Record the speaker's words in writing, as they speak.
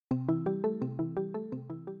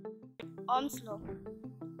Ohm's law.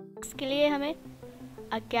 इसके लिए हमें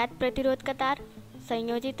अज्ञात प्रतिरोध का तार,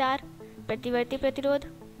 संयोजी तार, प्रतिवर्ती प्रतिरोध,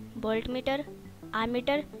 वोल्टमीटर,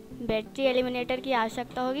 आमीटर, बैटरी एलिमिनेटर की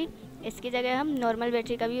आवश्यकता होगी। इसकी जगह हम नॉर्मल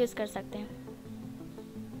बैटरी का भी यूज़ कर सकते हैं।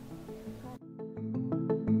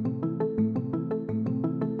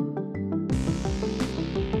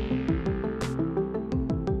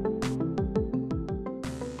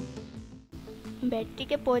 बैटरी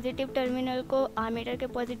के पॉजिटिव टर्मिनल को आमीटर के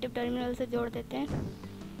पॉजिटिव टर्मिनल से जोड़ देते हैं।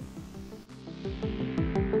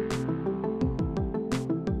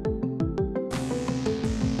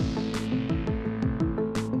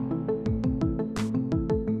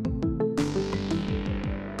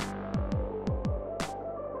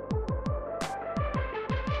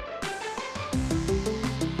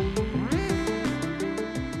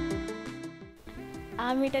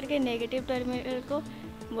 आमीटर के नेगेटिव टर्मिनल को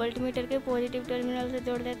वोल्टमीटर के पॉजिटिव टर्मिनल से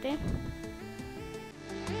जोड़ देते हैं।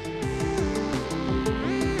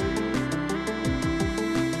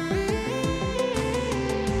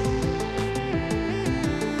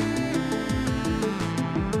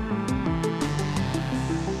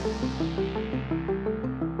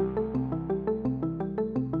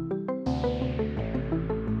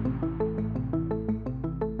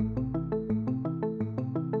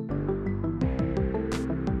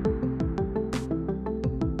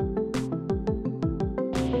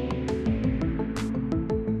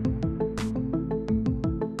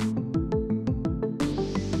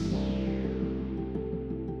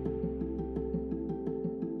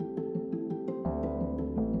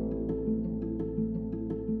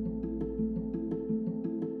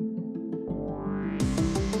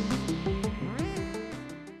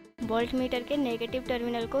 वोल्टमीटर के नेगेटिव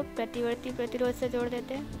टर्मिनल को प्रतिवर्ती प्रतिरोध से जोड़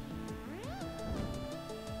देते हैं।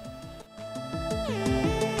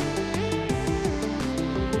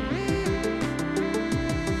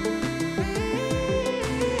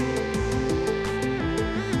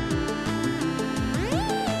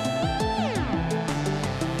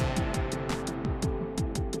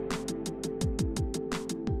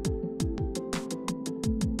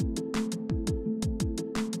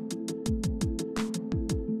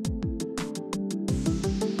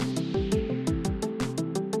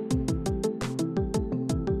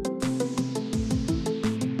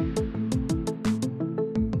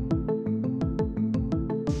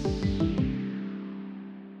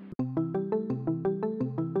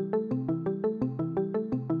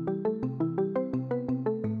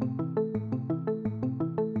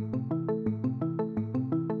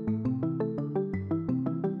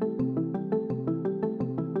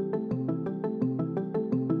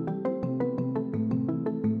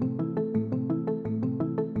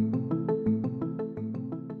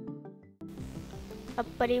 अब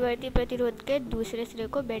परिवर्ती प्रतिरोध के दूसरे सिरे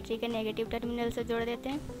को बैटरी के नेगेटिव टर्मिनल से जोड़ देते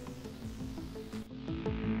हैं।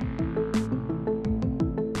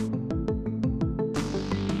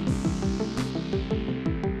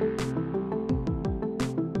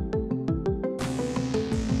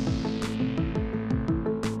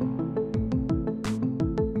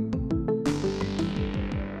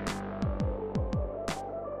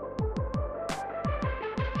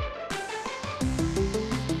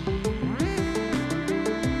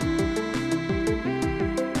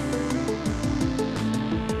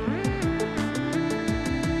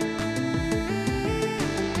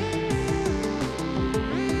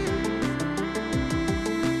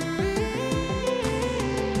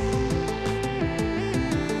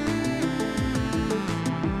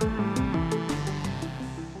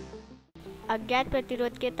 अज्ञात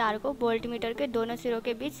प्रतिरोध के तार को वोल्टमीटर के दोनों सिरों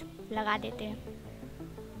के बीच लगा देते हैं।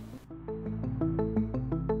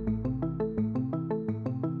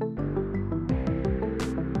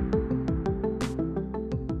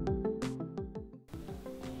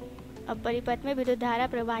 अब परिपथ में विद्युत धारा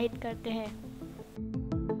प्रवाहित करते हैं।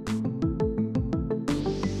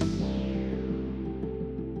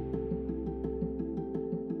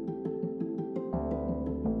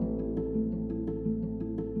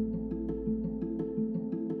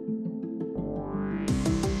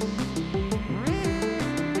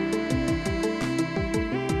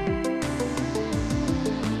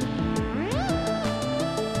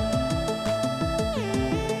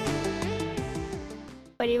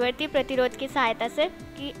 परिवर्ती प्रतिरोध की सहायता से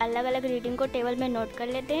कि अलग अलग रीडिंग को टेबल में नोट कर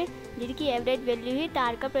लेते हैं, जिनकी एवरेज वैल्यू ही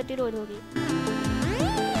तार का प्रतिरोध होगी।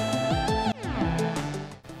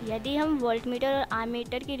 यदि हम वोल्टमीटर और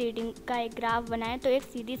आमीटर की रीडिंग का एक ग्राफ बनाएं तो एक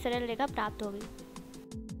सीधी सरल रेखा प्राप्त होगी।